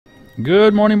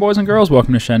Good morning, boys and girls.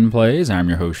 Welcome to Shenplays. I'm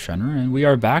your host, shenryyr, and we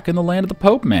are back in the land of the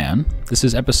Pope, man. This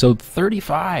is episode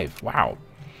 35. Wow.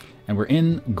 And we're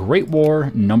in Great War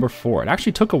number 4. It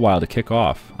actually took a while to kick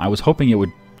off. I was hoping it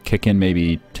would kick in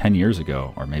maybe 10 years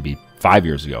ago, or maybe 5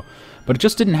 years ago. But it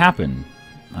just didn't happen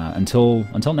until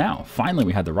now. Finally,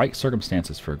 we had the right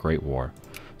circumstances for a Great War.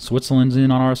 Switzerland's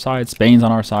in on our side, Spain's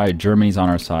on our side, Germany's on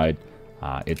our side.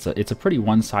 It's a pretty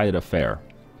one-sided affair.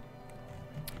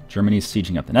 Germany's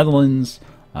sieging up the Netherlands.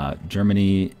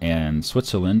 Germany and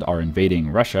Switzerland are invading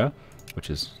Russia, which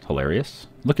is hilarious.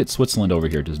 Look at Switzerland over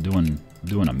here, just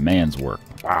doing a man's work.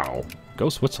 Wow, go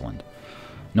Switzerland.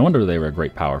 No wonder they were a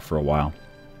great power for a while.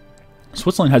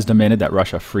 Switzerland has demanded that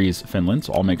Russia frees Finland,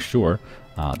 so I'll make sure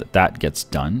that gets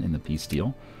done in the peace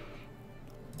deal.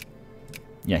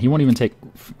 Yeah,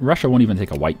 Russia won't even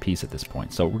take a white peace at this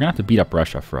point, so we're gonna have to beat up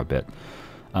Russia for a bit.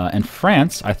 And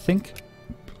France, I think,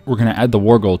 we're going to add the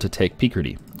war goal to take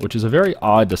Picardy, which is a very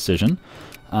odd decision,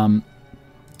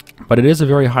 but it is a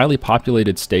very highly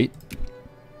populated state,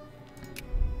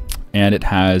 and it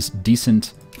has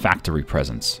decent factory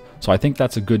presence. So I think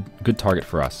that's a good target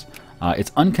for us.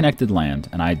 It's unconnected land,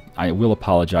 and I will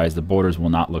apologize. The borders will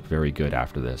not look very good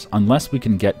after this, unless we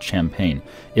can get Champagne.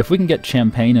 If we can get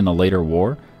Champagne in a later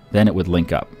war, then it would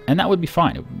link up, and that would be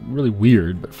fine. It would be really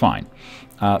weird, but fine.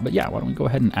 But yeah, why don't we go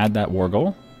ahead and add that war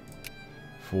goal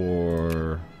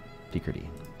for Picardy.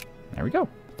 There we go.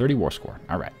 30 war score.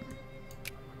 All right.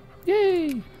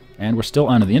 Yay! And we're still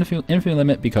under the infamy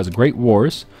limit because Great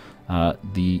Wars,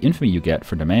 the infamy you get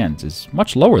for demands is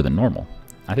much lower than normal.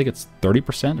 I think it's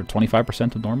 30% or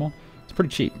 25% of normal. It's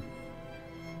pretty cheap.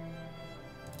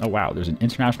 Oh wow, there's an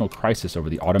international crisis over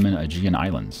the Ottoman Aegean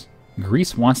Islands.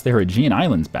 Greece wants their Aegean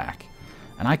Islands back,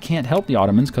 and I can't help the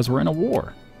Ottomans because we're in a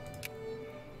war.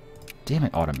 Damn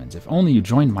it, Ottomans. If only you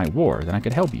joined my war, then I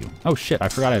could help you. Oh shit, I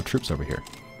forgot I have troops over here.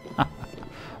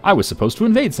 I was supposed to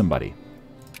invade somebody.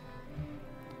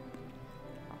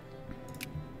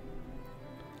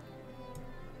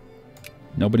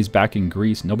 Nobody's backing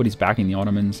Greece. Nobody's backing the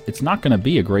Ottomans. It's not going to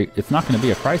be a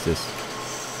crisis.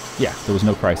 Yeah, there was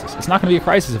no crisis. It's not going to be a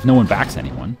crisis if no one backs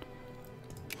anyone.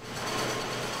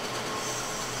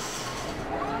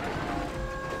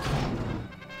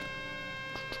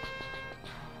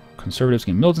 Conservatives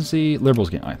gain militancy. Liberals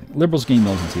gain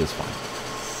militancy is fine.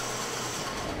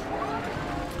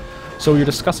 So you're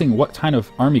discussing what kind of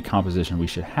army composition we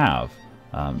should have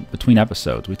between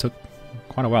episodes. We took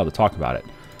quite a while to talk about it.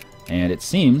 And it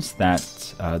seems that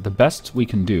the best we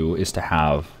can do is to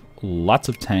have lots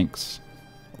of tanks,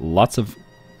 lots of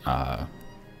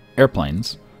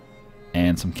airplanes,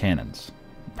 and some cannons.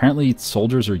 Apparently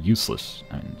soldiers are useless.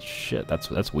 I mean, shit,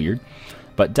 that's weird.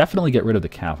 But definitely get rid of the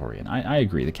cavalry, and I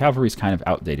agree. The cavalry is kind of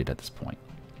outdated at this point.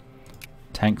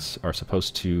 Tanks are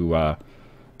supposed to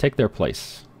take their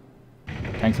place.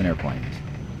 Tanks and airplanes.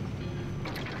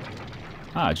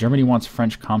 Ah, Germany wants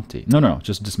French Comte. No,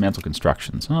 just dismantle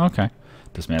constructions. Oh, okay.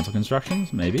 Dismantle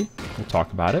constructions, maybe. We'll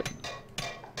talk about it.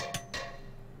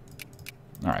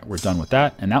 Alright, we're done with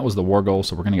that. And that was the war goal,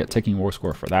 so we're going to get ticking war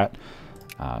score for that.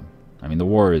 I mean, the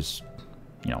war is,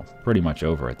 pretty much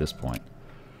over at this point.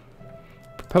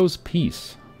 Propose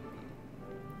peace.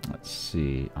 Let's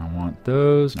see. I want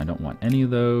those. I don't want any of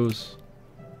those.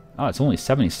 Oh, it's only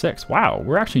 76. Wow,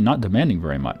 we're actually not demanding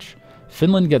very much.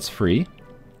 Finland gets free.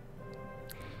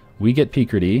 We get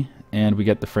Picardy, and we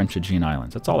get the French Aegean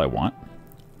Islands. That's all I want.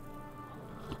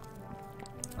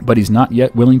 But he's not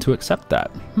yet willing to accept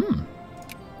that.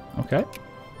 Okay.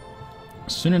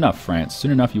 Soon enough, France.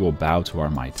 Soon enough, you will bow to our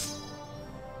might.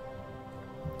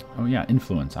 Oh yeah,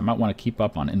 influence. I might want to keep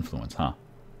up on influence, huh?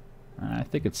 I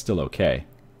think it's still okay.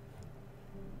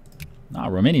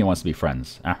 Romania wants to be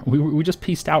friends. We just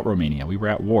pieced out Romania. We were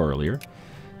at war earlier.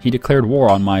 He declared war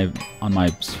on my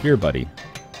sphere buddy,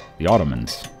 the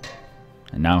Ottomans.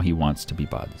 And now he wants to be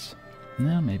buds.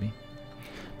 Yeah, maybe.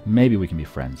 Maybe we can be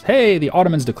friends. Hey, the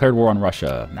Ottomans declared war on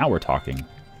Russia. Now we're talking.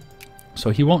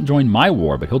 So he won't join my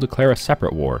war, but he'll declare a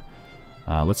separate war.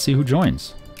 Let's see who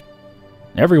joins.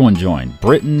 Everyone joined.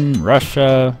 Britain,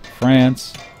 Russia,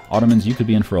 France. Ottomans, you could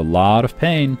be in for a lot of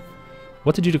pain.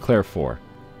 What did you declare for?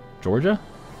 Georgia?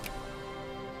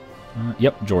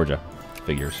 Yep, Georgia.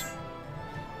 Figures.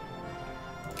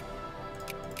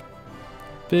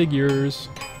 Figures.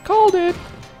 Called it!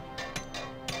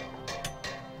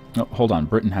 Oh, hold on.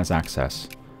 Britain has access.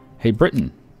 Hey,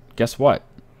 Britain, guess what?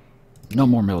 No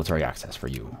more military access for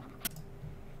you.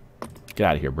 Get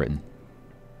out of here, Britain.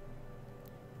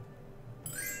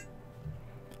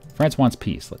 France wants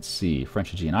peace. Let's see.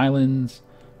 French Aegean Islands.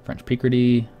 French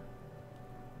Picardy.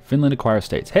 Finland acquires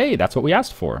states. Hey, that's what we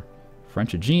asked for.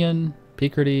 French Aegean.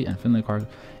 Picardy and Finland.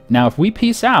 Now, if we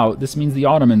peace out, this means the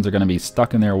Ottomans are going to be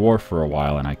stuck in their war for a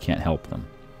while, and I can't help them.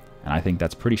 And I think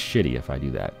that's pretty shitty if I do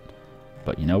that.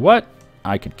 But you know what?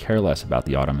 I could care less about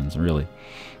the Ottomans, really.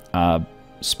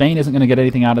 Spain isn't going to get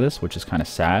anything out of this, which is kind of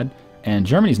sad. And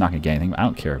Germany's not going to get anything. I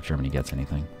don't care if Germany gets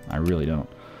anything. I really don't.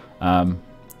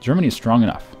 Germany is strong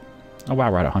enough. Oh,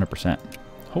 wow, we're at 100%.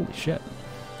 Holy shit.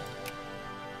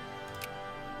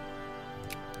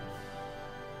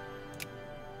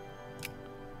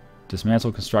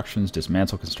 Dismantle constructions,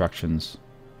 dismantle constructions.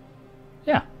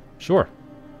 Yeah, sure.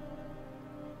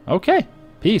 Okay,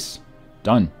 peace.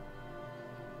 Done.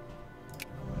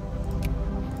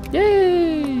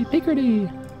 Yay,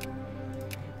 Picardy.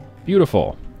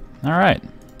 Beautiful. All right.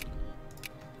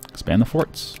 Expand the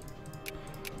forts.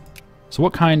 So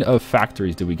what kind of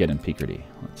factories do we get in Picardy?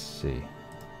 Let's see.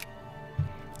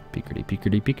 Picardy,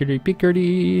 Picardy, Picardy,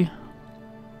 Picardy.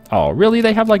 Oh, really?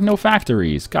 They have like no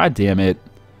factories. God damn it.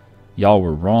 Y'all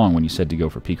were wrong when you said to go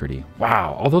for Picardy.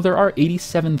 Wow. Although there are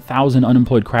 87,000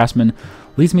 unemployed craftsmen,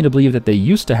 leads me to believe that they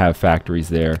used to have factories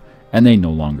there, and they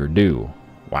no longer do.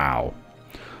 Wow.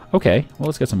 Okay, well,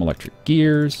 let's get some electric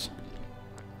gears,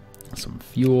 some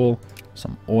fuel,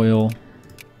 some oil,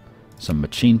 some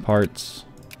machine parts,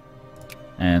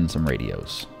 and some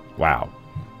radios. Wow.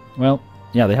 Well,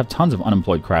 yeah, they have tons of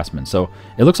unemployed craftsmen, so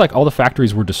it looks like all the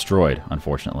factories were destroyed,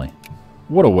 unfortunately.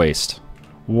 What a waste.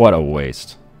 What a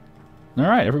waste. All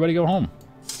right, everybody go home.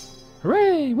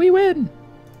 Hooray, we win.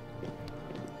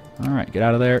 All right, get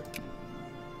out of there.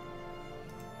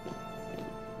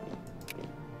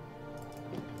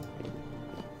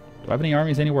 Do I have any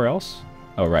armies anywhere else?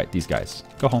 Oh, right, these guys.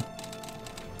 Go home.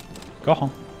 Go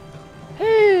home.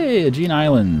 Hey, Aegean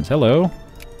Islands. Hello.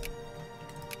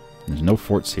 There's no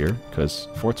forts here, because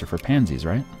forts are for pansies,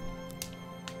 right?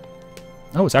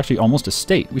 Oh, it's actually almost a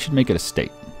state. We should make it a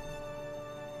state.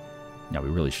 Yeah, we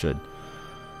really should.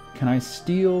 Can I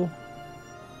steal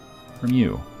from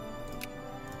you?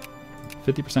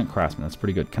 50% craftsman. That's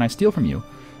pretty good. Can I steal from you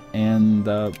and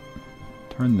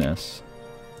turn this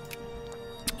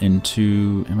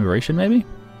into immigration, maybe?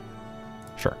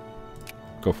 Sure.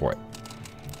 Go for it.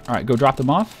 All right, go drop them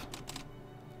off.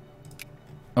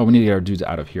 Oh, we need to get our dudes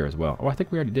out of here as well. Oh, I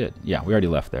think we already did. Yeah, we already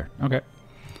left there. Okay.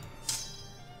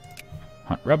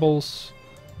 Hunt rebels.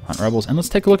 Hunt rebels. And let's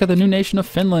take a look at the new nation of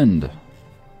Finland.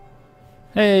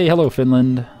 Hey, hello,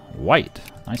 Finland. White.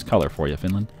 Nice color for you,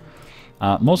 Finland.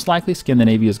 Most likely,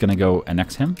 Scandinavia is going to go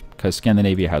annex him, because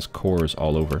Scandinavia has cores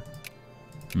all over.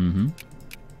 Mm-hmm.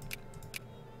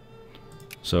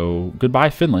 So, goodbye,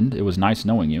 Finland. It was nice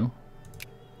knowing you.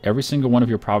 Every single one of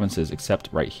your provinces, except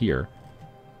right here,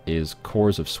 is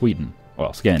cores of Sweden.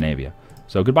 Well, Scandinavia.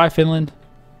 So, goodbye, Finland.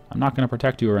 I'm not going to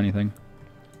protect you or anything.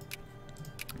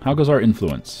 How goes our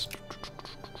influence?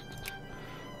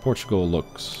 Portugal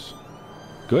looks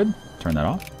good. Turn that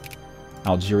off.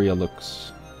 Algeria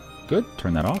looks good.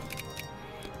 Turn that off.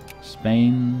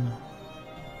 Spain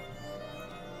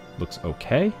looks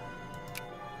okay.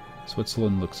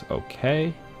 Switzerland looks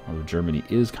okay. Although Germany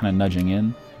is kind of nudging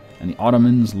in. And the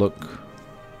Ottomans look...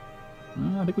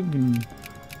 I think we can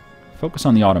focus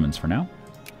on the Ottomans for now.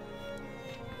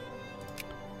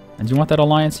 And do you want that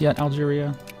alliance yet,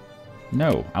 Algeria?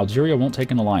 No. Algeria won't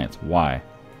take an alliance. Why?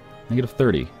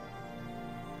 -30.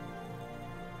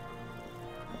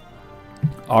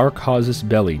 Our casus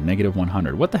belli,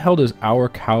 -100. What the hell does our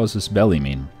casus belli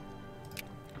mean?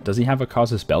 Does he have a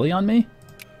casus belli on me?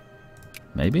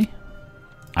 Maybe?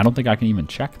 I don't think I can even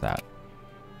check that.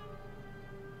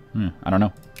 I don't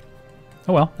know.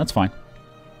 Oh well, that's fine.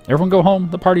 Everyone go home.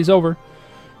 The party's over.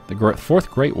 The Fourth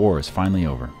Great War is finally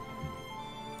over.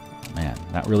 Man,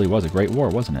 that really was a great war,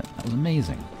 wasn't it? That was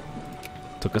amazing.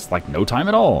 Took us like no time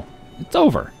at all. It's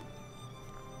over.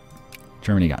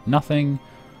 Germany got nothing.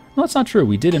 No, that's not true.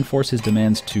 We did enforce his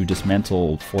demands to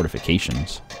dismantle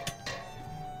fortifications.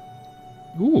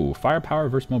 Ooh, firepower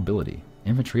versus mobility.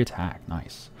 Infantry attack.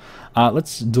 Nice.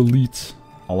 Let's delete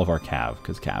all of our cav,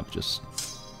 because cav just...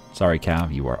 Sorry,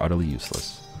 cav, you are utterly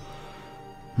useless.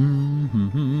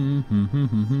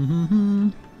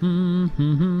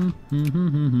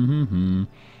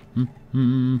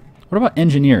 What about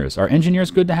engineers? Are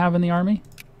engineers good to have in the army?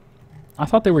 I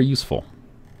thought they were useful.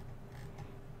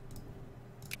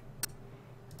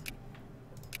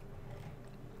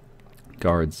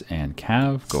 Guards and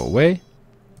cav, go away.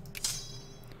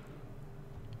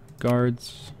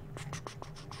 Guards.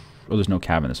 Oh, there's no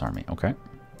cav in this army. Okay.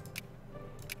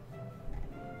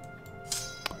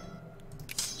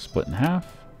 Split in half.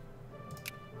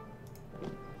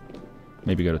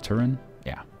 Maybe go to Turin.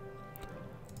 Yeah.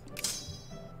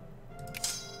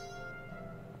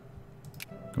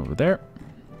 Go over there.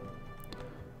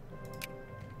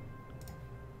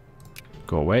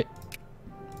 Go away.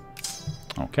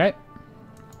 Okay.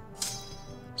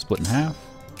 Split in half.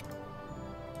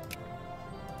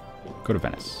 Go to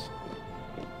Venice.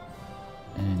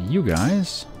 And you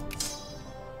guys...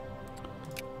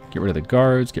 Get rid of the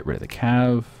guards. Get rid of the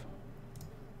cav.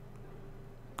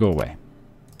 Go away.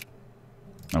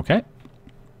 Okay.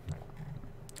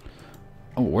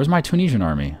 Oh, where's my Tunisian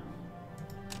army?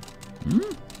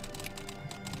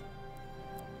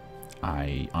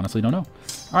 I honestly don't know.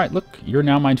 Alright, look. You're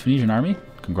now my Tunisian army.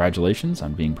 Congratulations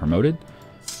on being promoted.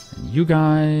 And you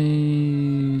guys...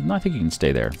 No, I think you can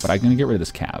stay there. But I'm going to get rid of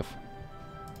this cav.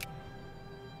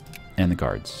 And the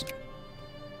guards.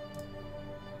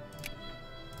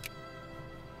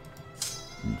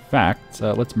 In fact,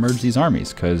 let's merge these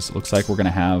armies, because it looks like we're going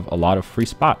to have a lot of free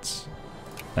spots.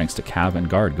 Thanks to cav and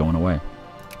guard going away.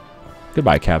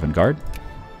 Goodbye, cav and guard.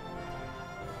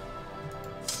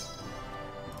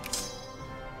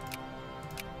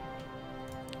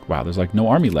 Wow, there's like no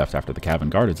army left after the cav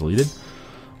and guard is deleted.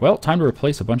 Well, time to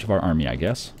replace a bunch of our army, I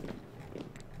guess.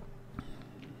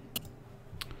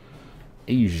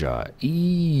 Asia.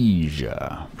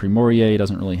 Primorier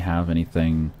doesn't really have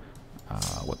anything.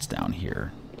 What's down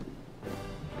here?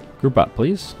 Group up,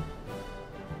 please.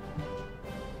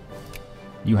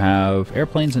 You have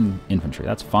airplanes and infantry.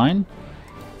 That's fine.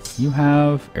 You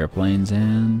have airplanes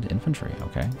and infantry.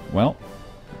 Okay. Well,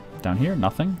 down here,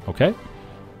 nothing. Okay.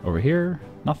 Over here,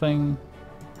 nothing.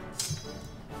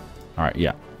 All right,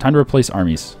 yeah. Time to replace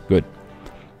armies. Good.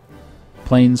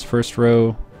 Planes, first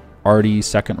row. Arty,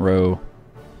 second row.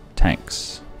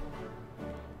 Tanks.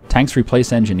 Tanks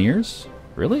replace engineers?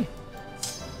 Really?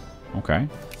 Okay.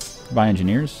 Goodbye,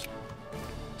 engineers.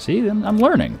 See, then I'm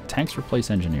learning. Tanks replace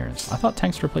engineers. I thought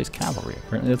tanks replace cavalry.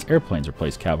 Apparently that's airplanes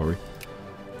replace cavalry.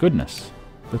 Goodness.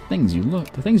 The things you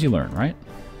learn, right?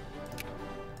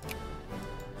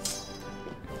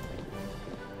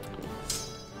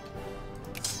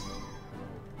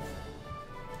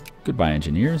 Goodbye,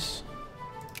 engineers.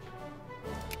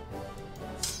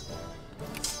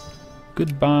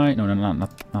 Goodbye. No,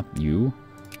 not you.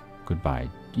 Goodbye,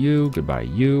 you. Goodbye,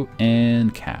 you.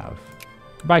 And cav.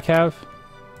 Goodbye, cav.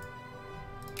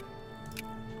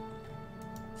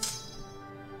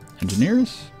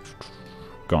 Engineers?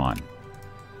 Gone.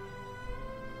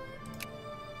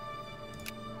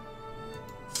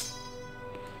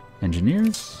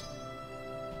 Engineers?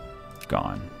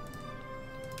 Gone.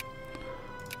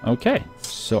 Okay,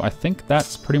 so I think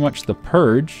that's pretty much the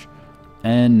purge.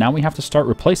 And now we have to start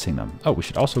replacing them. Oh, we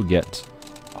should also get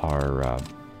our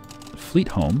fleet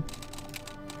home.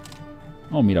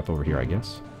 I'll meet up over here, I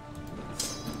guess.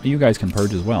 You guys can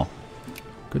purge as well.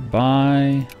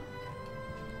 Goodbye,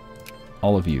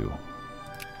 all of you.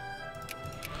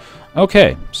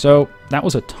 Okay, so that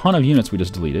was a ton of units we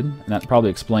just deleted, and that probably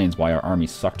explains why our army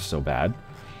sucked so bad.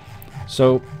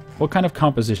 So, what kind of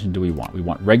composition do we want? We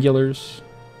want regulars,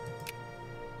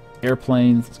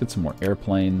 airplanes. Let's get some more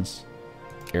airplanes.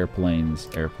 Airplanes,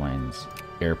 airplanes,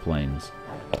 airplanes.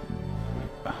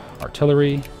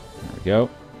 Artillery. There we go.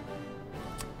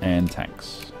 And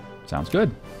tanks. Sounds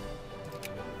good.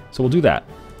 So we'll do that.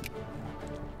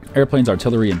 Airplanes,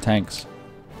 artillery, and tanks.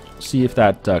 See if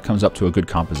that comes up to a good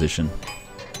composition.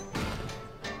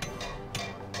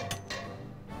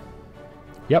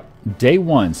 Yep. Day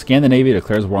 1. Scandinavia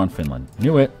declares war on Finland.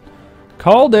 Knew it.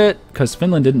 Called it! Because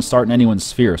Finland didn't start in anyone's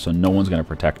sphere, so no one's going to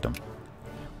protect them.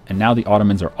 And now the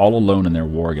Ottomans are all alone in their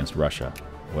war against Russia.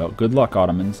 Well, good luck,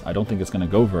 Ottomans. I don't think it's going to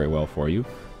go very well for you,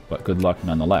 but good luck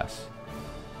nonetheless.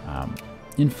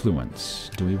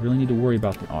 Influence. Do we really need to worry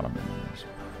about the Ottomans?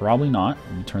 Probably not.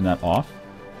 Let me turn that off.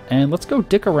 And let's go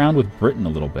dick around with Britain a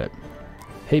little bit.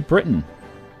 Hey, Britain.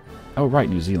 Oh, right,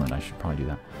 New Zealand. I should probably do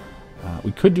that.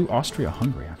 We could do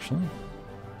Austria-Hungary, actually.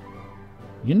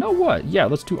 You know what? Yeah,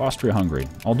 let's do Austria-Hungary.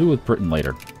 I'll do with Britain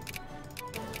later.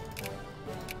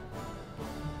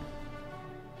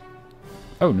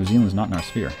 Oh, New Zealand's not in our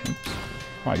sphere. Oops.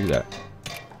 Why do that?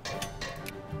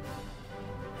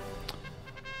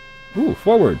 Ooh,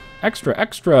 forward. Extra,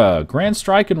 extra. Grand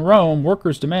strike in Rome.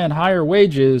 Workers demand higher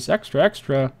wages. Extra,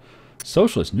 extra.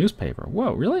 Socialist newspaper.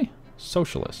 Whoa, really?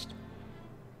 Socialist.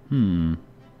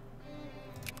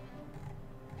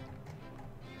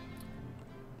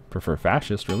 Prefer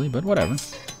fascist, really, but whatever.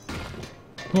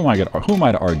 Who am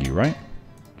I to argue, right?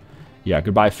 Yeah,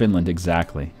 goodbye, Finland.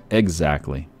 Exactly.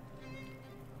 Exactly.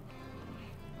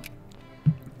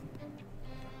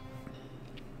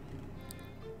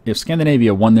 If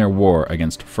Scandinavia won their war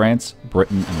against France,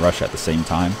 Britain, and Russia at the same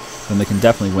time, then they can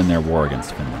definitely win their war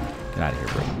against Finland. Get out of here,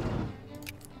 Britain.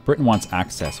 Britain wants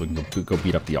access so we can go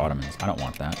beat up the Ottomans. I don't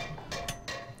want that.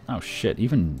 Oh shit,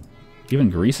 even Even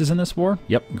Greece is in this war?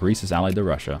 Yep, Greece is allied to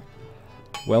Russia.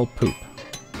 Well, poop.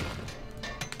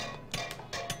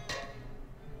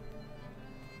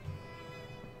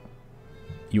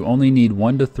 You only need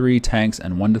 1 to 3 tanks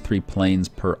and 1 to 3 planes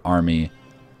per army.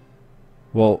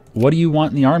 Well, what do you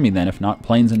want in the army then if not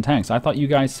planes and tanks? I thought you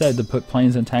guys said to put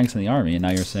planes and tanks in the army, and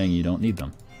now you're saying you don't need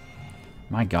them.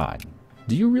 My God.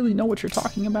 Do you really know what you're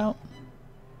talking about?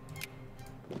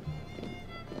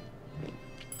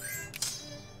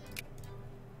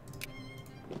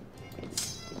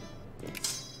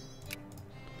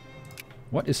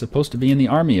 What is supposed to be in the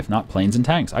army if not planes and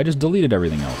tanks? I just deleted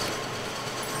everything else.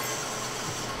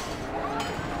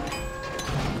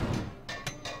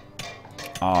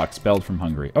 Ah, expelled from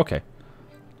Hungary. Okay.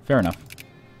 Fair enough.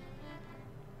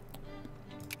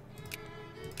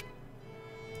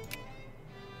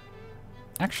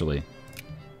 Actually.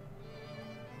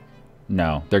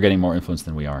 No, they're getting more influence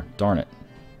than we are. Darn it.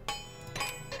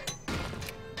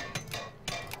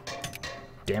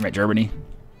 Damn it, Germany.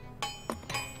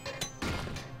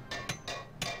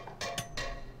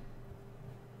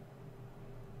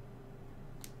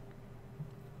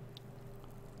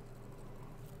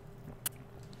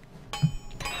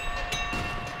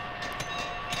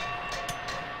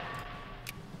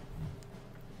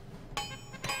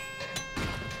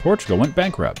 Portugal went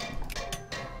bankrupt.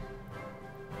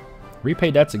 Repay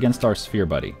debts against our sphere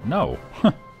buddy. No.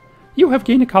 You have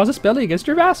gained a casus belli against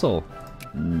your vassal.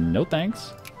 No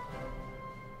thanks.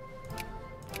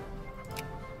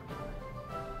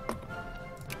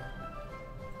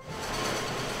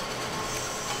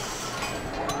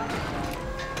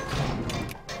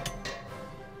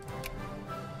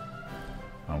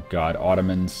 Oh God,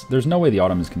 Ottomans. There's no way the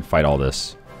Ottomans can fight all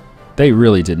this. They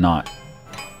really did not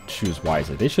choose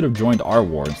wisely. They should have joined our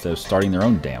war instead of starting their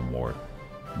own damn war.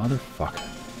 Motherfucker.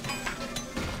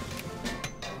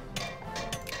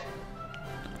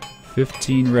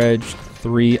 15 reg,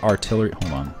 3 artillery.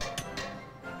 Hold on.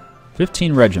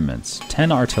 15 regiments,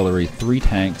 10 artillery, 3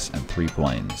 tanks, and 3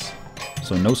 planes.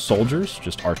 So no soldiers,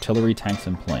 just artillery, tanks,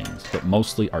 and planes, but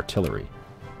mostly artillery.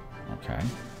 Okay.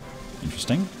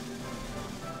 Interesting.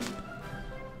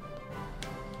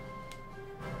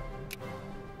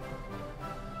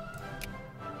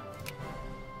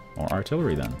 More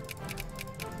artillery then.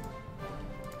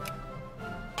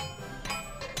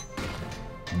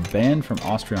 Banned from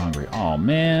Austria-Hungary. Oh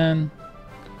man.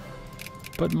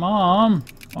 But Mom,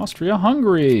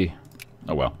 Austria-Hungary.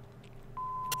 Oh well.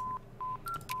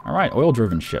 Alright,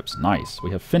 oil-driven ships. Nice.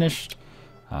 We have finished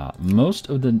most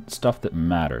of the stuff that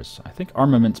matters. I think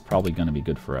armament's probably going to be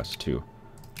good for us too.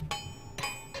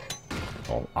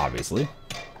 Well, obviously.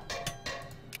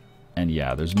 And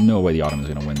yeah, there's no way the Ottomans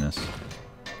are going to win this.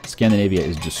 Scandinavia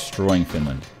is destroying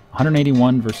Finland.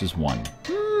 181 versus 1.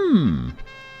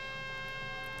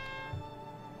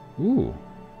 Ooh.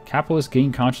 Capitalists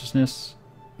gain consciousness,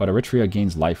 but Eritrea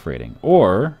gains life rating.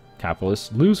 Or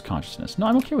capitalists lose consciousness. No,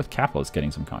 I'm okay with capitalists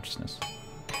getting some consciousness.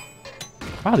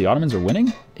 Wow, the Ottomans are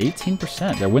winning?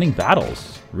 18%. They're winning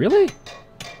battles. Really?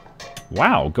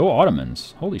 Wow, go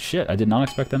Ottomans. Holy shit, I did not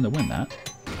expect them to win that.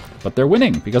 But they're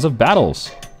winning because of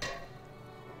battles.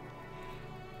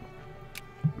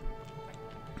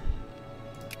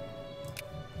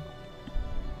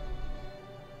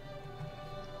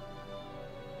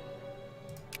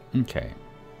 Okay.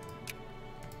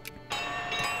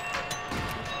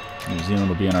 New Zealand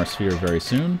will be in our sphere very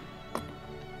soon. You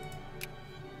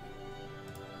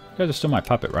guys are still my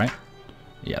puppet, right?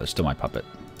 Yeah, they're still my puppet.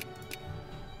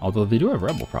 Although they do have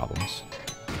rebel problems.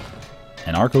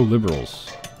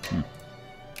 Anarcho-liberals.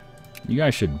 You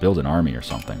guys should build an army or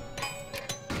something.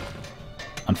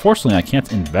 Unfortunately, I can't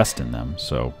invest in them,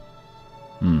 so...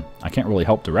 I can't really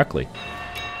help directly.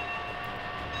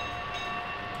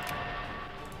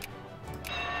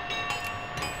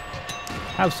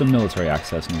 Have some military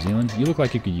access, New Zealand. You look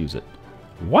like you could use it.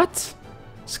 What?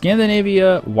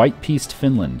 Scandinavia white-pieced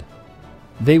Finland.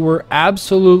 They were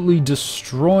absolutely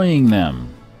destroying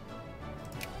them.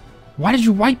 Why did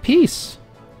you white-piece?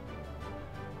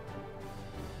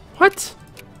 What?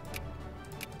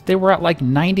 They were at like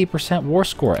 90% war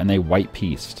score and they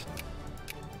white-pieced.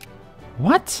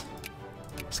 What?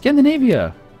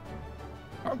 Scandinavia.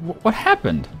 What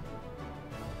happened?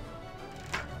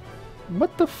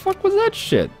 What the fuck was that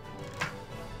shit?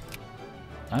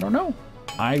 I don't know.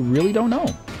 I really don't know.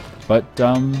 But,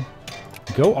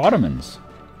 go Ottomans.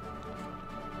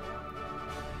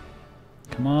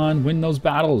 Come on, win those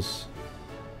battles.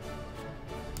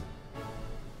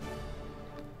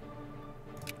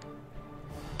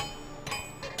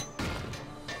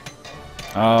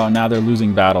 Oh, now they're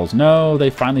losing battles. No, they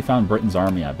finally found Britain's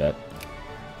army, I bet.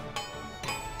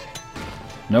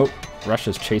 Nope.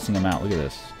 Russia's chasing them out. Look at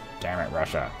this. Damn it,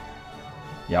 Russia.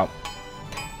 Yep.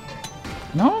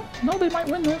 No, they might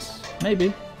win this.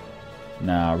 Maybe.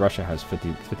 No, Russia has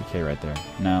 50k right there.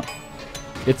 No.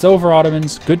 It's over,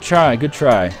 Ottomans. Good try, good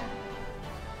try.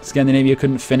 Scandinavia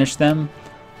couldn't finish them.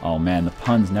 Oh man, the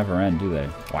puns never end, do they?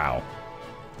 Wow.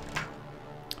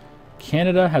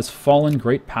 Canada has fallen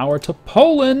great power to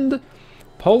Poland.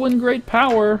 Poland great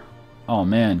power. Oh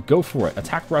man, go for it.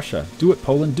 Attack Russia. Do it,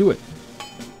 Poland, do it.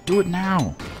 Do it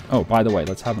now. Oh, by the way,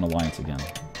 let's have an alliance again.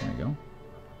 There you go.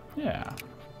 Yeah.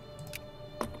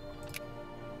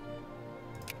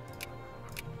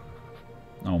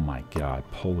 Oh my god,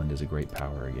 Poland is a great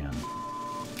power again.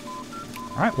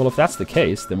 Alright, well if that's the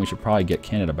case, then we should probably get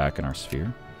Canada back in our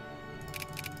sphere.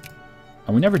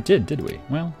 And we never did we?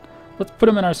 Well, let's put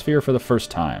them in our sphere for the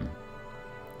first time.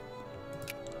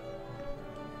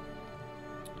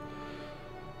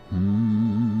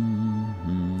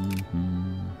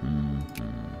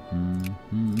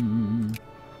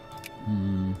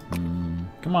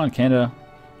 Come on, Canada.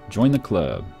 Join the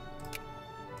club.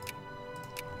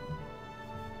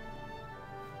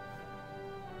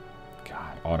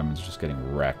 God, Ottomans are just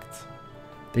getting wrecked.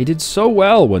 They did so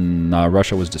well when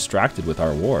Russia was distracted with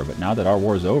our war, but now that our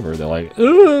war is over, they're like,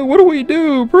 ugh, what do we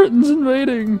do? Britain's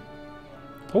invading.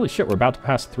 Holy shit, we're about to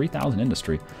pass 3,000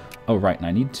 industry. Oh, right, and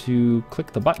I need to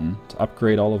click the button to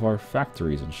upgrade all of our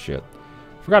factories and shit.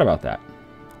 Forgot about that.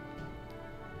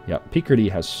 Yep, Picardy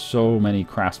has so many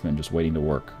craftsmen just waiting to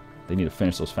work. They need to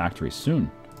finish those factories soon.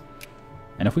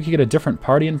 And if we could get a different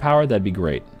party in power, that'd be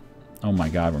great. Oh my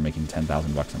god, we're making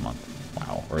 10,000 bucks a month.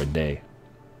 Wow, or a day.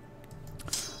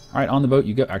 Alright, on the boat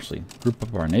you go. Actually, group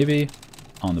up our navy.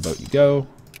 On the boat you go.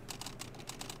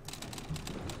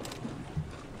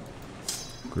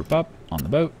 Group up, on the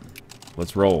boat.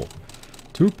 Let's roll.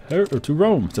 To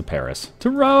Rome. To Paris. To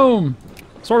Rome!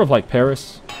 Sort of like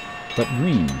Paris, but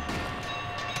green.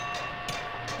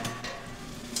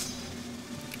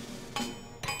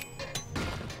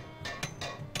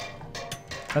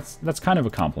 That's kind of a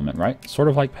compliment, right? Sort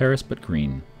of like Paris, but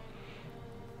green.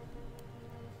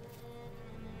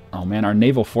 Oh man, our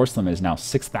naval force limit is now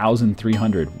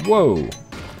 6,300. Whoa!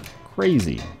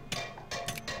 Crazy.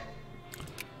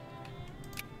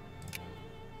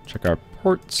 Check our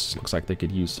ports. Looks like they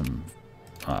could use some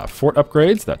fort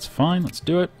upgrades. That's fine. Let's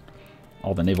do it.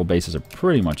 All the naval bases are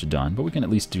pretty much done, but we can at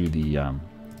least do the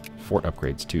fort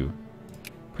upgrades too.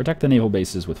 Protect the naval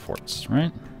bases with forts,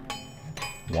 right?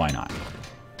 Why not?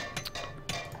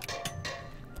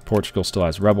 Portugal still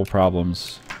has rebel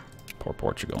problems. Poor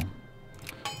Portugal.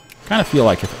 Kind of feel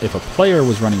like if a player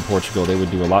was running Portugal, they would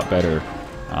do a lot better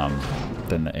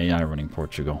than the AI running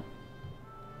Portugal.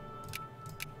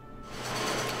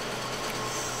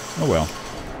 Oh well.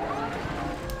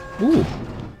 Ooh.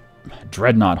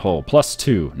 Dreadnought hull.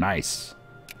 +2. Nice.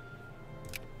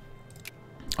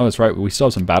 Oh, that's right. We still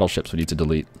have some battleships we need to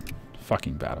delete.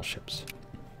 Fucking battleships.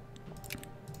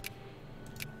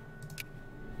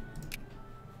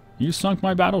 You sunk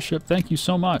my battleship. Thank you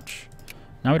so much.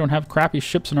 Now we don't have crappy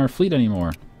ships in our fleet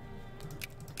anymore.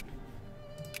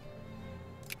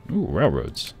 Ooh,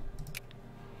 railroads.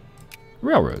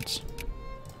 Railroads.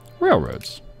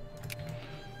 Railroads.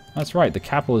 That's right, the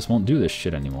capitalists won't do this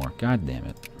shit anymore. God damn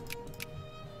it.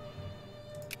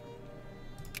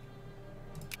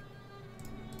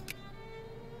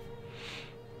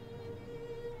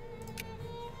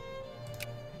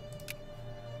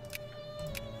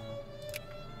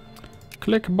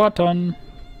 Click button.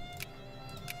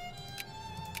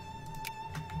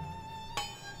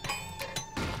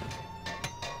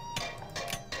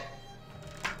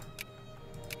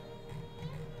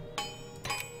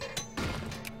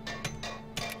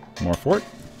 More fort?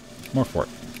 More fort.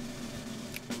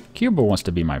 Cuba wants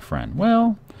to be my friend.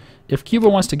 Well, if Cuba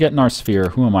wants to get in our sphere,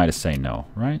 who am I to say no,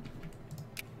 right?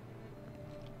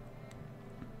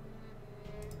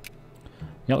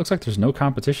 Yeah, it looks like there's no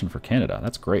competition for Canada.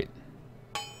 That's great.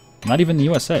 Not even the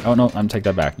USA. Oh, no, I'm take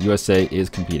that back. USA is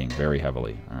competing very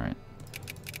heavily. All right.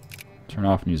 Turn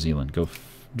off New Zealand. Go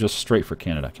just straight for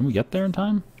Canada. Can we get there in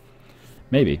time?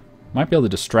 Maybe. Might be able to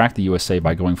distract the USA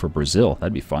by going for Brazil.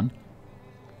 That'd be fun.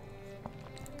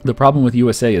 The problem with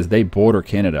USA is they border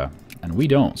Canada, and we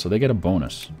don't, so they get a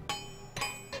bonus.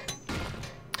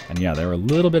 And yeah, they're a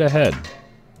little bit ahead.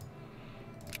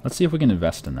 Let's see if we can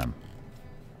invest in them.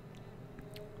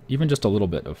 Even just a little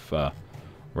bit of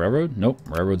railroad? Nope,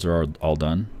 railroads are all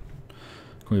done.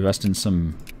 Can we invest in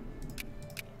some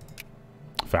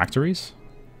factories?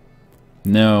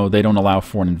 No, they don't allow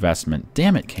foreign investment.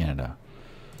 Damn it, Canada.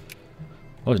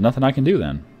 Well, there's nothing I can do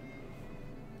then.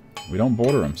 We don't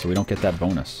border them, so we don't get that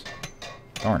bonus.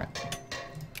 Darn it.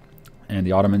 And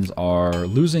the Ottomans are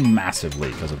losing massively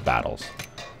because of battles.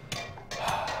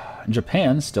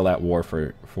 Japan's still at war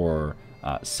for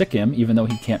Sikkim, even though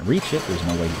he can't reach it. There's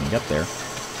no way he can get there.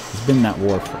 He's been in that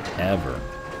war forever.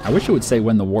 I wish it would say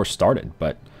when the war started,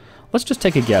 but let's just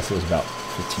take a guess. It was about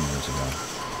 15 years ago.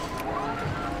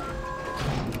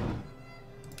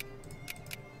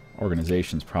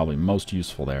 Organization's probably most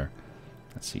useful there.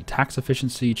 Let's see. Tax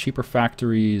efficiency, cheaper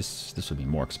factories. This would be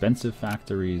more expensive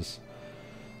factories.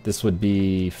 This would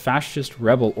be fascist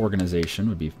rebel organization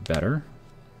would be better.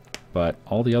 But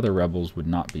all the other rebels would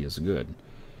not be as good.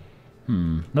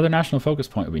 Another national focus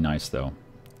point would be nice, though.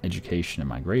 Education and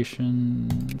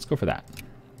migration. Let's go for that.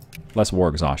 Less war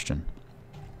exhaustion.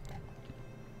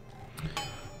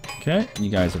 Okay, you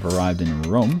guys have arrived in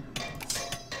Rome.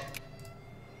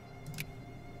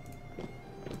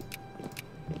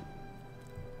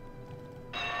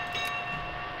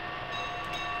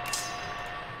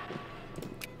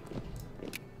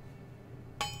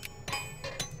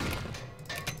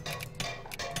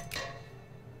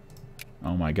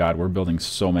 Oh my god, we're building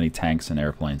so many tanks and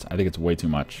airplanes. I think it's way too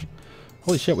much.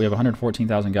 Holy shit, we have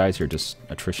 114,000 guys here just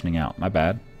attritioning out. My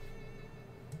bad.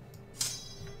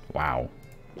 Wow.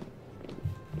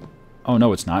 Oh,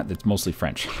 no, it's not. It's mostly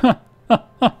French.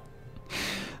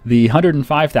 The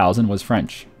 105,000 was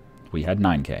French. We had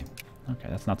 9k. Okay,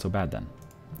 that's not so bad then.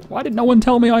 Why did no one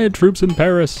tell me I had troops in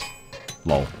Paris?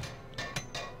 Lol.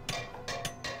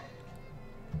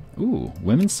 Ooh,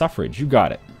 women's suffrage. You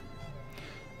got it.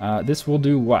 This will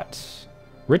do what?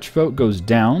 Rich vote goes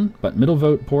down, but middle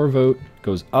vote, poor vote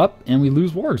goes up, and we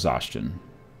lose war exhaustion.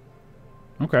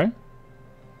 Okay.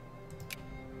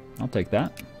 I'll take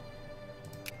that.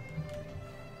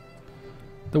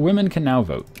 The women can now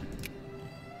vote.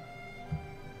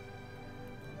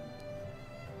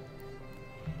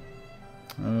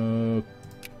 Oh,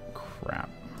 crap.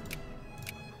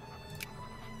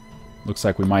 Looks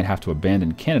like we might have to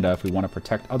abandon Canada if we want to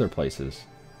protect other places.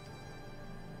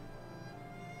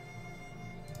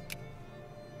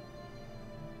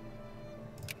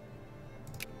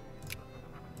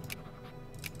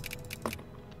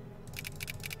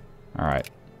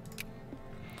 Alright.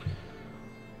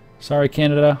 Sorry,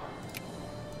 Canada.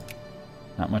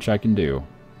 Not much I can do.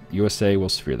 USA will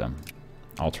sphere them.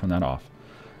 I'll turn that off.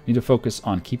 Need to focus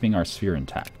on keeping our sphere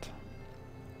intact.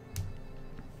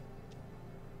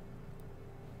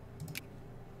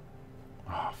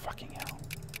 Oh, fucking hell.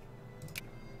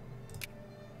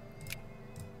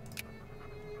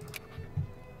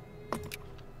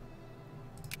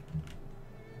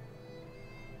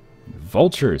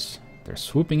 Vultures. They're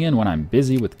swooping in when I'm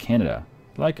busy with Canada.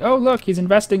 Like, oh look, he's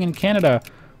investing in Canada.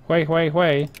 Hui, hui,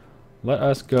 hui. Let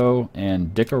us go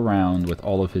and dick around with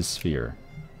all of his sphere.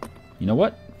 You know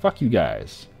what? Fuck you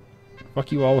guys.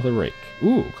 Fuck you all with a rake.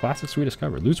 Ooh, classics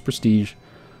rediscovered. Lose prestige,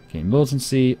 gain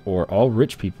militancy, or all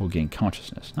rich people gain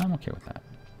consciousness. No, I'm okay with that.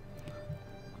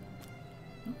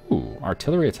 Ooh,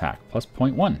 artillery attack, plus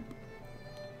 0.1.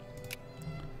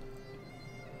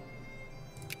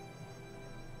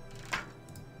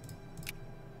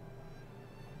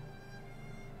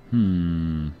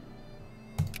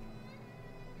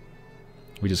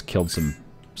 We just killed some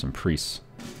priests.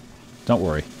 Don't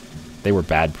worry. They were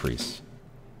bad priests.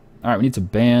 Alright, we need to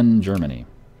ban Germany.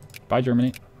 Bye,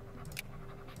 Germany.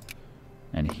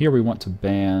 And here we want to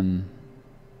ban...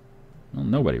 well,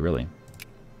 nobody, really.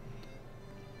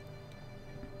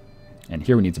 And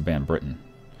here we need to ban Britain.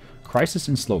 Crisis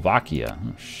in Slovakia.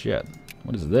 Oh, shit.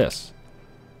 What is this?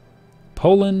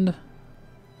 Poland...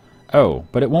 oh,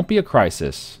 but it won't be a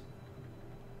crisis.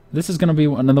 This is going to be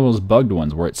one of those bugged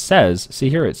ones where it says, see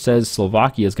here, it says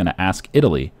Slovakia is going to ask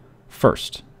Italy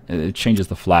first. It changes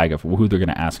the flag of who they're going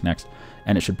to ask next.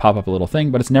 And it should pop up a little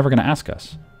thing, but it's never going to ask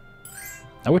us.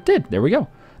 Oh, it did. There we go.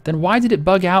 Then why did it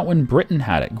bug out when Britain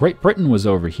had it? Great Britain was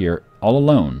over here all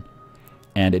alone.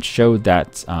 And it showed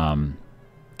that,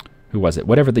 who was it?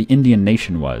 Whatever the Indian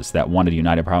nation was that wanted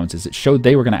united provinces, it showed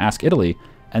they were going to ask Italy,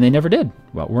 and they never did.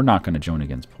 Well, we're not going to join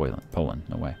against Poland.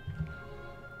 No way.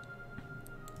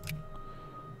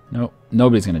 No,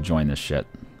 nobody's going to join this shit.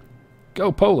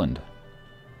 Go Poland.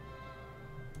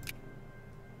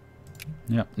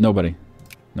 Yep, nobody.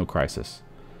 No crisis.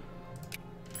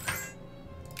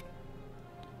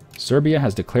 Serbia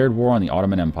has declared war on the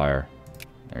Ottoman Empire.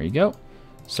 There you go.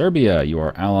 Serbia, you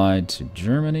are allied to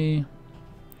Germany.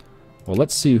 Well,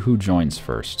 let's see who joins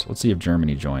first. Let's see if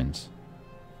Germany joins.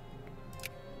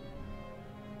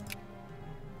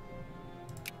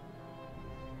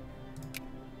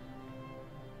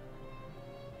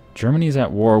 Germany's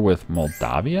at war with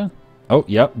Moldavia? Oh,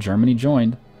 yep, Germany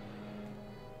joined.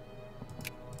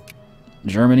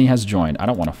 Germany has joined. I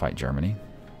don't want to fight Germany.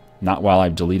 Not while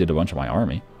I've deleted a bunch of my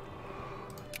army.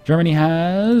 Germany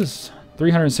has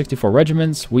 364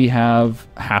 regiments. We have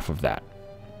half of that.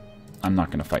 I'm not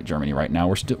going to fight Germany right now.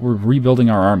 We're rebuilding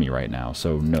our army right now,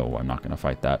 so no, I'm not going to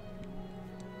fight that.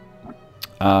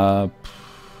 I'm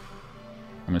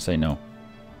going to say no.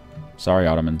 Sorry,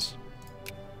 Ottomans.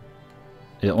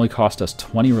 It only cost us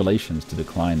 20 relations to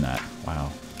decline that.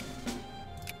 Wow.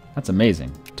 That's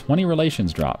amazing. 20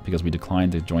 relations dropped because we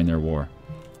declined to join their war.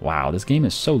 Wow, this game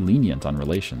is so lenient on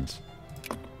relations.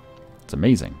 It's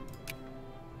amazing.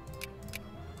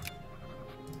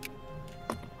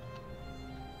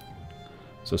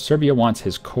 So Serbia wants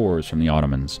his cores from the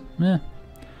Ottomans. Meh.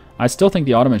 I still think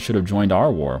the Ottomans should have joined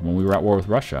our war when we were at war with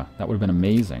Russia. That would have been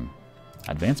amazing.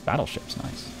 Advanced battleships,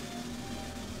 nice.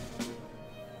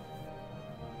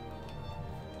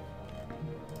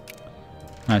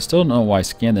 And I still don't know why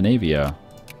Scandinavia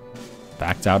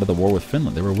backed out of the war with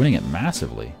Finland. They were winning it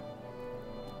massively.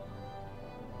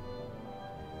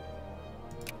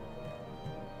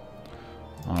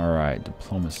 Alright,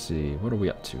 diplomacy. What are we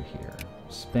up to here?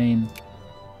 Spain.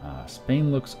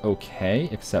 Spain looks okay,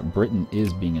 except Britain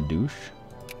is being a douche.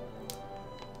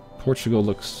 Portugal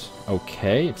looks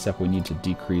okay, except we need to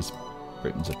decrease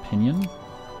Britain's opinion.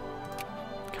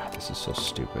 God, this is so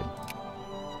stupid.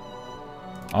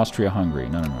 Austria-Hungary.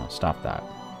 No, no, no. Stop that.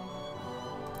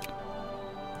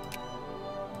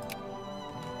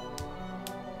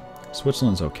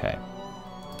 Switzerland's okay.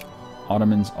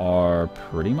 Ottomans are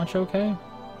pretty much okay.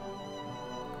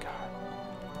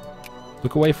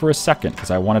 Look away for a second,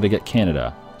 because I wanted to get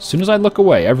Canada. As soon as I look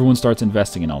away, everyone starts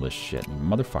investing in all this shit. You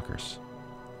motherfuckers.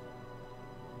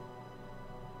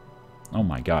 Oh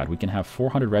my god, we can have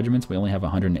 400 regiments, we only have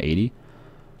 180.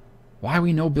 Why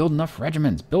we no build enough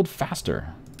regiments? Build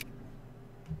faster.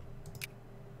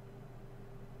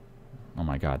 Oh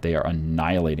my god, they are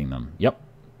annihilating them. Yep.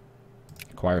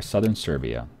 Acquire southern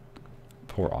Serbia.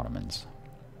 Poor Ottomans.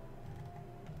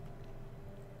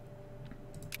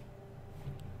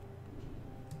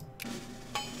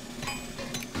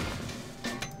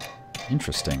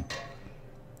 Interesting.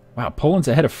 Wow, Poland's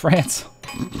ahead of France.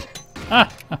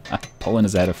 Poland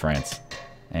is ahead of France.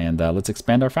 And let's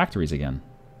expand our factories again.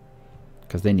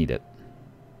 Because they need it.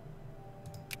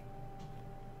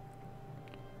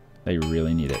 They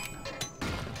really need it.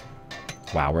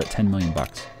 Wow, we're at 10 million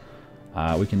bucks.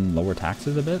 We can lower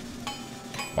taxes a bit.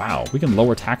 Wow, we can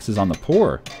lower taxes on the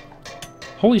poor.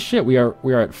 Holy shit, we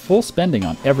are at full spending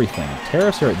on everything.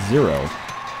 Tariffs are at 0.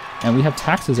 And we have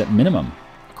taxes at minimum.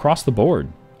 Across the board.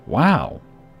 Wow.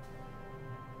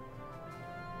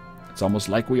 It's almost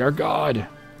like we are God.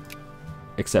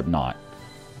 Except not.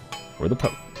 We're the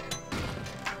Pope.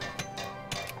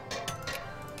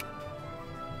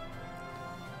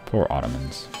 Poor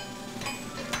Ottomans.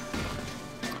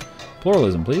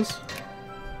 Pluralism, please.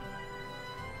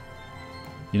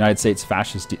 United States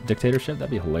fascist dictatorship?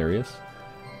 That'd be hilarious.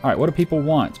 Alright, what do people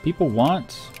want? People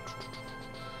want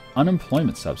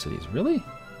unemployment subsidies. Really?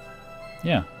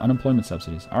 Yeah, unemployment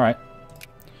subsidies. Alright.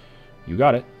 You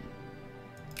got it.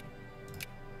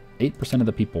 8% of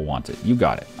the people want it. You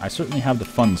got it. I certainly have the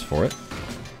funds for it.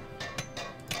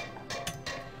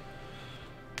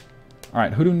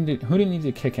 Alright, who do we need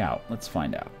to kick out? Let's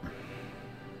find out.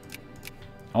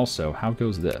 Also, how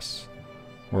goes this?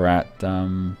 We're at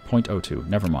 0.02.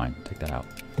 Never mind. Take that out.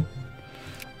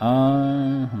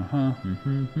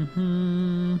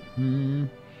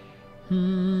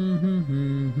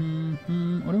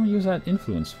 What do we use that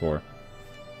influence for?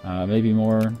 Maybe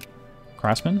more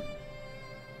craftsmen?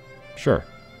 Sure.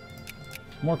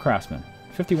 More craftsmen.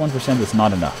 51% is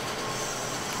not enough.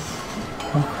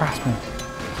 More craftsmen.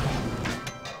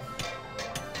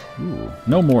 Ooh,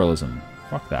 no moralism.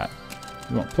 Fuck that.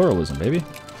 We want pluralism, baby.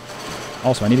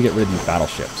 Also, I need to get rid of these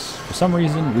battleships. For some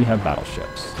reason, we have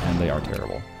battleships, and they are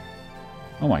terrible.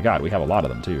 Oh my god, we have a lot of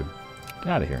them, too. Get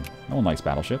out of here. No one likes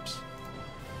battleships.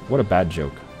 What a bad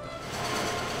joke.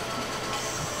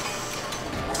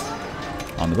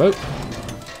 On the boat.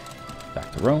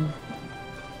 Back to Rome.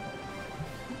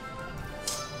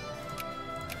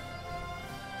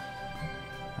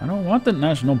 I don't want the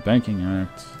National Banking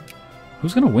Act.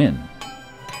 Who's going to win?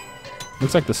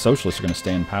 Looks like the socialists are going to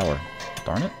stay in power.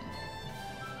 Darn it.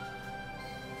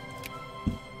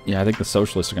 Yeah, I think the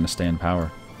socialists are going to stay in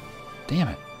power. Damn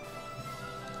it.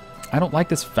 I don't like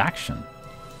this faction.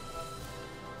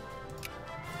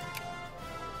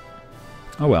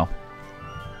 Oh well.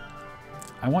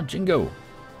 I want Jingo.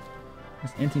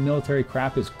 This anti-military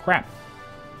crap is crap.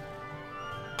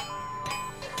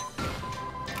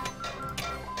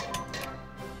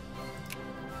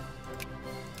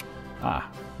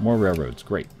 Ah, more railroads.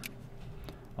 Great.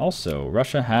 Also,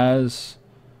 Russia has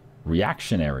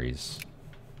Reactionaries.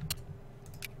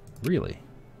 Really?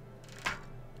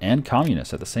 And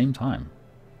communists at the same time.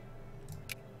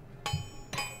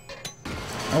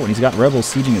 Oh, and he's got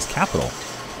rebels sieging his capital.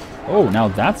 Oh, now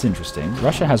that's interesting.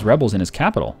 Russia has rebels in his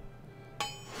capital.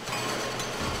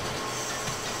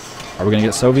 Are we going to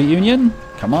get Soviet Union?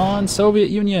 Come on, Soviet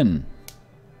Union.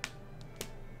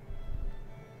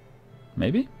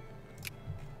 Maybe?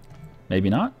 Maybe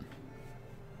not?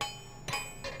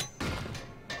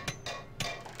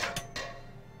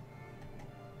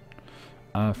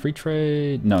 Free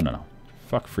trade? No, no, no.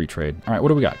 Fuck free trade. Alright, what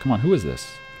do we got? Come on, who is this?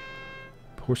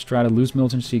 Poor strata, lose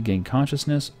militancy, gain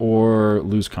consciousness, or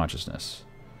lose consciousness?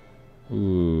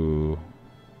 Ooh.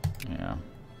 Yeah.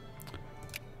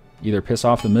 Either piss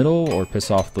off the middle or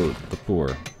piss off the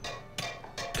poor.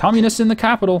 Communists in the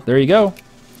capital. There you go.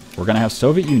 We're going to have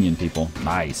Soviet Union, people.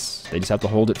 Nice. They just have to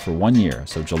hold it for 1 year.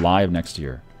 So July of next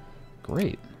year.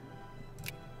 Great.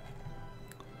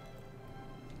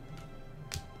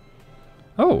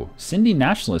 Oh, Sindhi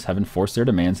nationalists have enforced their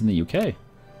demands in the UK.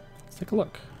 Let's take a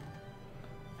look.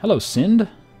 Hello, Sind.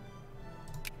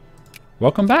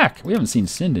 Welcome back. We haven't seen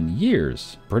Sind in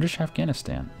years. British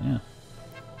Afghanistan. Yeah.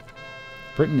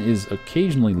 Britain is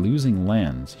occasionally losing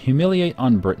lands. Humiliate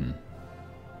on Britain.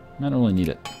 I don't really need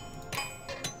it.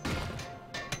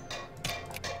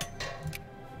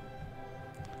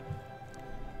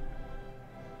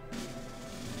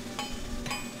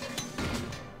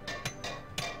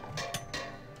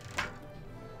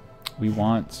 We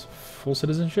want full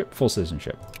citizenship? Full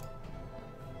citizenship.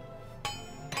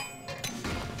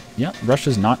 Yeah,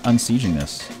 Russia's not unsieging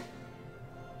this.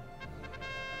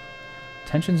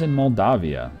 Tensions in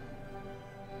Moldavia.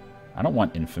 I don't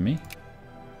want infamy.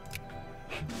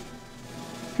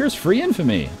 Here's free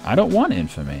infamy. I don't want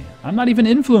infamy. I'm not even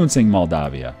influencing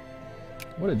Moldavia.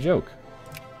 What a joke.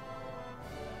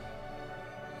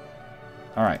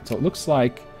 Alright, so it looks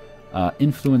like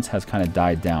influence has kind of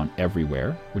died down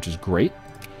everywhere, which is great.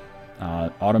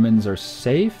 Ottomans are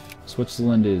safe.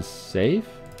 Switzerland is safe.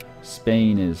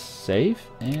 Spain is safe.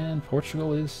 And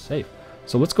Portugal is safe.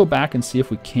 So let's go back and see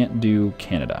if we can't do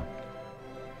Canada.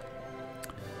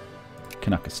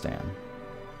 Kanakistan.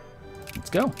 Let's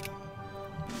go.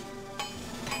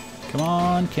 Come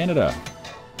on, Canada.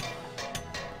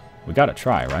 We gotta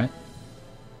try, right?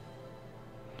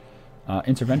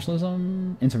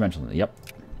 Interventionism? Interventionism, yep.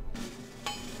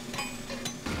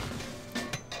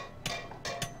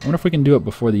 I wonder if we can do it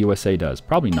before the USA does.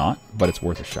 Probably not, but it's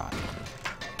worth a shot.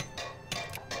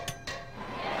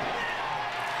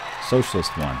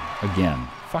 Socialist one. Again.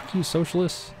 Fuck you,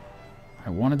 socialists. I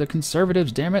wanted the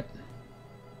conservatives, damn it.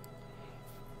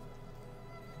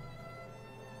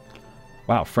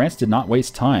 Wow, France did not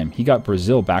waste time. He got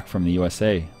Brazil back from the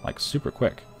USA, like, super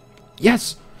quick.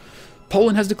 Yes!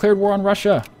 Poland has declared war on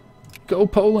Russia! Go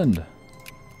Poland!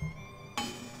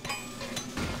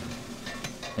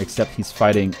 Except he's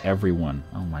fighting everyone.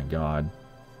 Oh my god.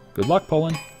 Good luck,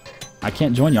 Poland. I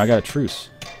can't join you, I got a truce.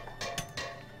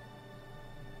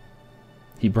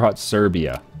 He brought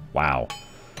Serbia. Wow.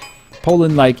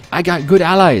 Poland like, I got good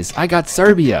allies. I got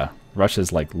Serbia.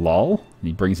 Russia's like, lol. And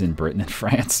he brings in Britain and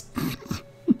France.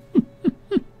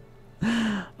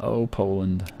 Oh,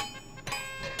 Poland.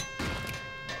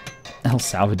 El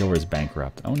Salvador is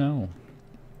bankrupt. Oh no.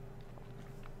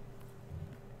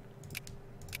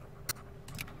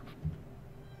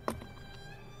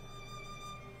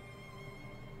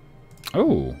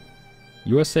 Oh.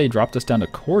 USA dropped us down to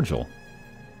cordial.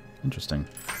 Interesting.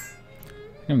 I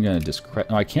think I'm going to discredit...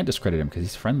 No, I can't discredit him because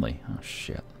he's friendly. Oh,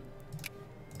 shit.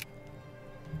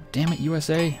 Damn it,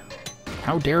 USA.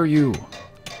 How dare you?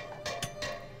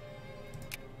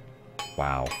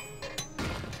 Wow.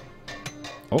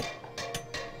 Oh.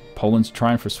 Poland's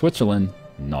trying for Switzerland.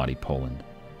 Naughty Poland.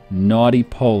 Naughty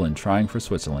Poland trying for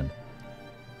Switzerland.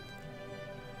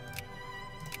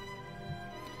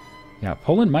 Yeah,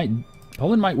 Poland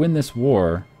might win this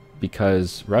war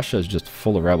because Russia is just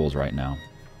full of rebels right now.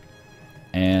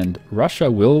 And Russia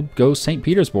will go St.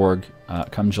 Petersburg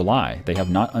come July. They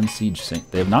have not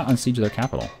unsieged their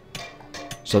capital.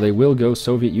 So they will go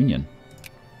Soviet Union.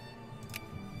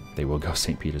 They will go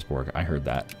St. Petersburg. I heard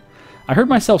that. I heard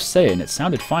myself say it and it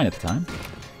sounded fine at the time.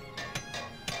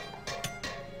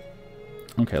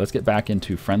 Okay, let's get back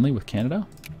into friendly with Canada.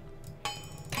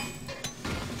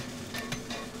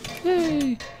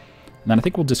 Yay! And then I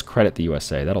think we'll discredit the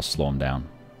USA. That'll slow them down.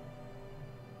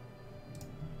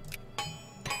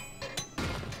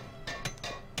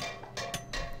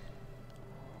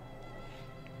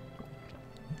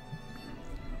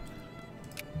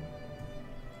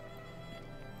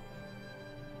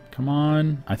 Come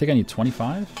on. I think I need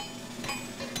 25.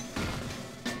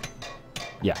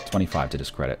 Yeah, 25 to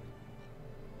discredit.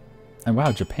 And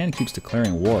wow, Japan keeps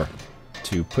declaring war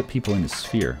to put people in the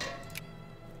sphere.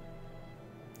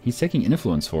 He's taking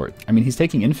influence for it. I mean, he's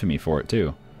taking infamy for it,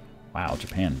 too. Wow,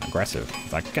 Japan, aggressive.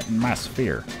 It's like, get in my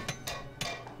sphere.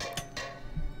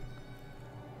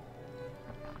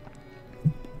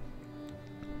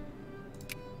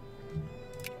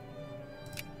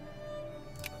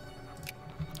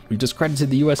 We've discredited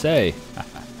the USA.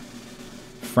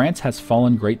 France has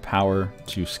fallen great power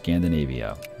to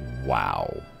Scandinavia.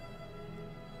 Wow.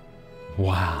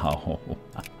 Wow.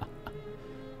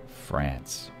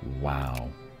 France. Wow.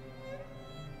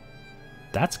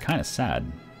 That's kind of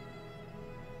sad.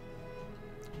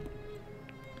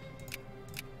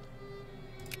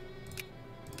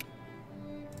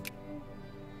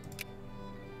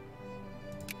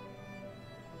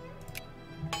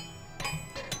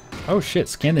 Oh shit,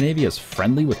 Scandinavia is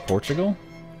friendly with Portugal?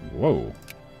 Whoa.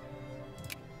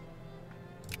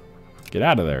 Get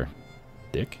out of there,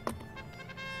 dick.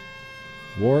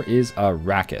 War is a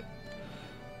racket.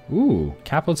 Ooh,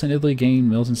 capitalists in Italy gain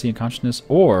militancy and consciousness,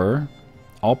 or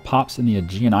all pops in the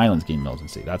Aegean Islands gain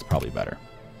militancy. That's probably better.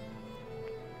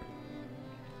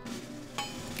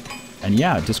 And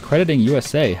yeah, discrediting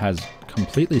USA has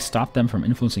completely stopped them from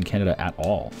influencing Canada at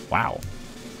all. Wow.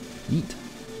 Neat.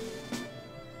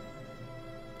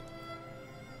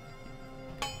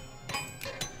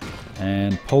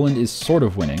 And Poland is sort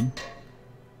of winning.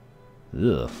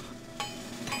 Ugh.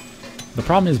 The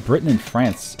problem is Britain and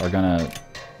France are gonna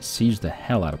siege the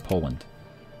hell out of Poland.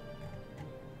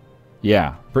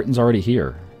 Yeah, Britain's already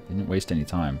here. They didn't waste any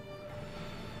time.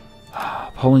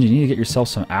 Poland, you need to get yourself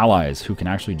some allies who can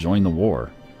actually join the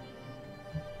war.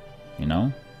 You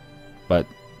know? But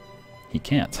he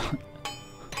can't.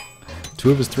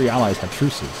 2 of his 3 allies have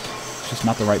truces. It's just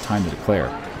not the right time to declare.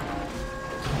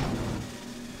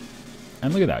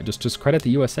 And look at that, just discredit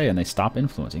the USA and they stop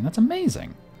influencing. That's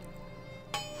amazing.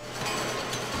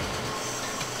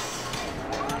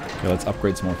 Okay, let's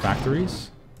upgrade some more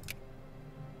factories.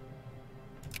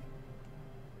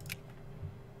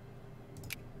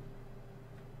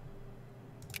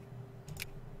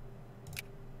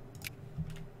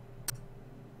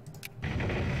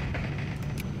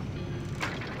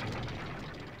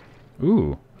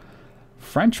 Ooh.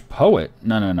 French poet.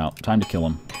 No. Time to kill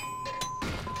him.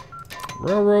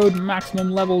 Railroad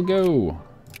maximum level, go.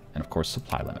 And of course,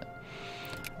 supply limit.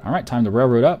 Alright, time to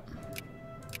railroad up.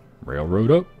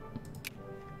 Railroad up.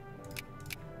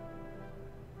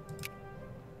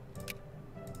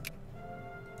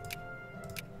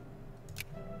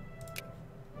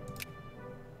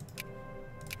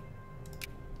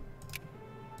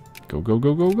 Go, go,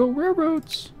 go, go, go,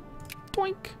 railroads.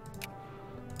 Doink.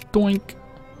 Doink.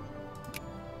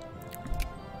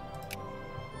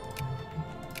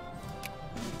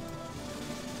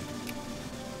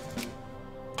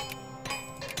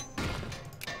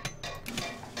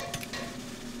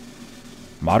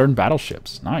 Modern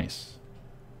battleships. Nice.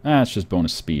 It's just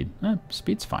bonus speed.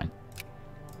 Speed's fine.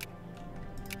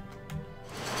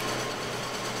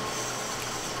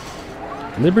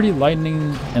 Liberty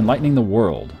lightning enlightening the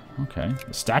world. Okay.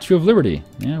 The Statue of Liberty.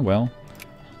 Yeah, well.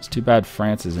 It's too bad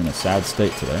France is in a sad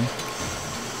state today.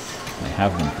 They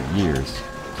have been for years.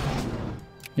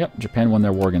 Yep, Japan won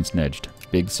their war against Nejd.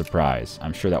 Big surprise.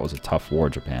 I'm sure that was a tough war,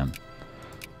 Japan.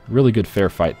 Really good fair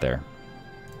fight there.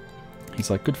 He's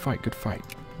like, good fight, good fight.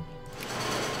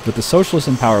 With the socialists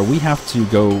in power, we have to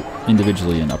go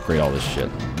individually and upgrade all this shit.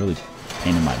 Really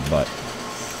pain in my butt.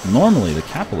 Normally, the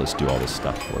capitalists do all this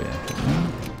stuff for you.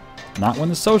 Not when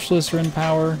the socialists are in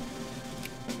power.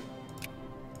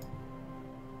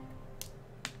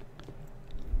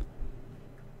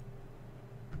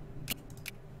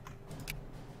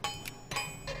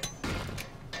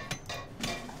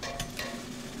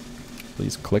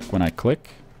 Please click when I click.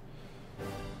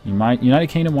 United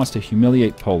Kingdom wants to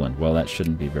humiliate Poland. Well, that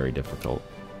shouldn't be very difficult.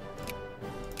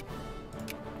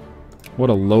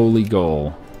 What a lowly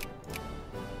goal.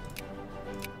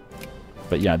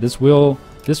 But yeah, this war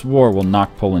will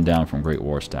knock Poland down from great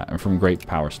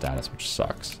power status, which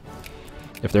sucks.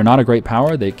 If they're not a great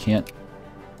power, they can't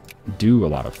do a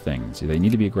lot of things. They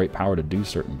need to be a great power to do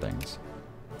certain things.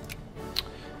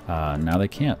 Now they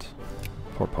can't.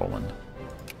 Poor Poland.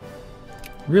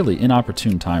 Really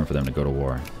inopportune time for them to go to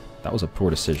war. That was a poor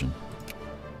decision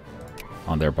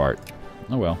on their part.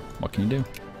 Oh well, what can you do?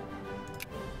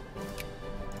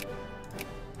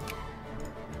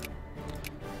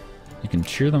 You can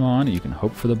cheer them on, and you can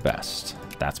hope for the best.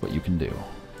 That's what you can do.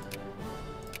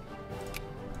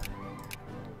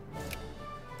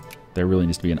 There really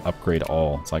needs to be an upgrade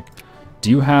all. It's like, Do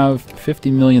you have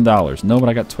 $50 million? No, but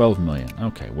I got 12 million.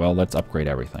 Okay, well, let's upgrade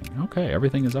everything. Okay,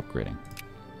 everything is upgrading.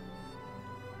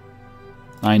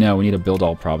 I know, we need a build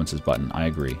all provinces button. I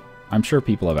agree. I'm sure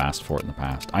people have asked for it in the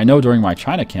past. I know during my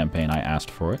China campaign I asked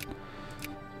for it.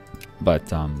 But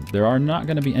there are not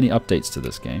going to be any updates to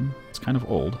this game. It's kind of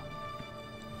old.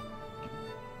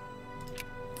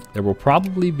 There will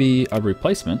probably be a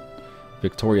replacement.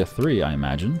 Victoria 3, I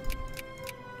imagine.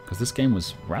 Because this game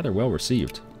was rather well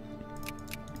received.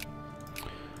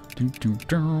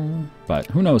 But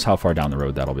who knows how far down the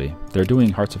road that'll be. They're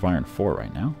doing Hearts of Iron 4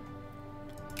 right now.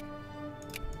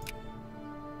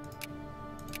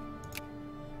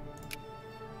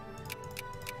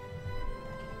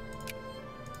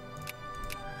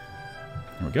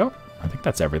 There we go. I think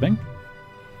that's everything.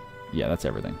 Yeah, that's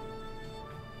everything.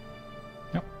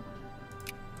 Yep.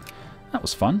 That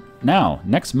was fun. Now,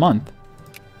 next month...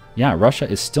 Yeah, Russia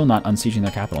is still not unsieging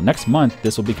their capital. Next month,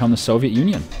 this will become the Soviet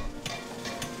Union.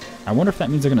 I wonder if that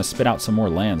means they're going to spit out some more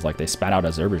lands like they spat out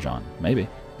Azerbaijan. Maybe.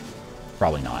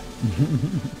 Probably not.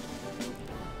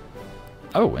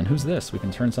 Oh, and who's this? We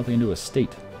can turn something into a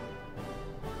state.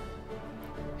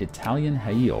 Italian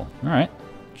Hail. Alright,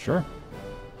 sure.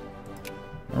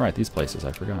 Alright, these places,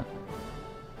 I forgot.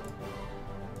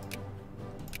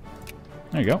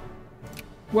 There you go.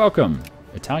 Welcome,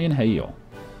 Italian Hail.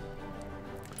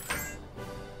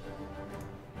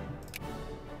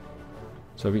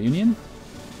 Soviet Union?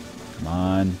 Come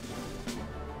on.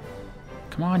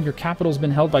 Come on, your capital's been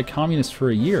held by communists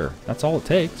for a year. That's all it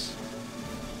takes.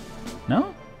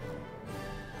 No?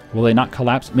 Will they not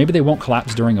collapse? Maybe they won't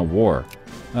collapse during a war.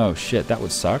 Oh shit, that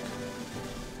would suck.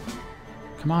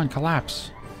 Come on, collapse.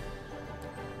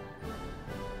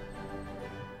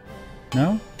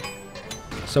 No?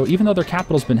 So even though their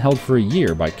capital's been held for a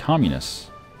year by communists,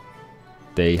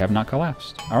 they have not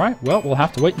collapsed. Alright, well, we'll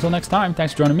have to wait until next time.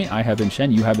 Thanks for joining me. I have been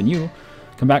Shen, you have been you.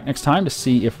 Come back next time to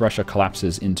see if Russia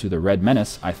collapses into the Red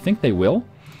Menace. I think they will.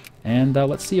 And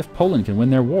let's see if Poland can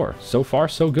win their war. So far,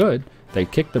 so good. They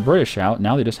kicked the British out.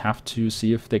 Now they just have to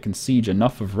see if they can siege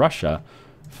enough of Russia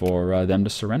for them to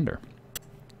surrender.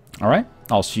 Alright,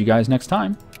 I'll see you guys next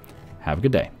time. Have a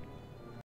good day.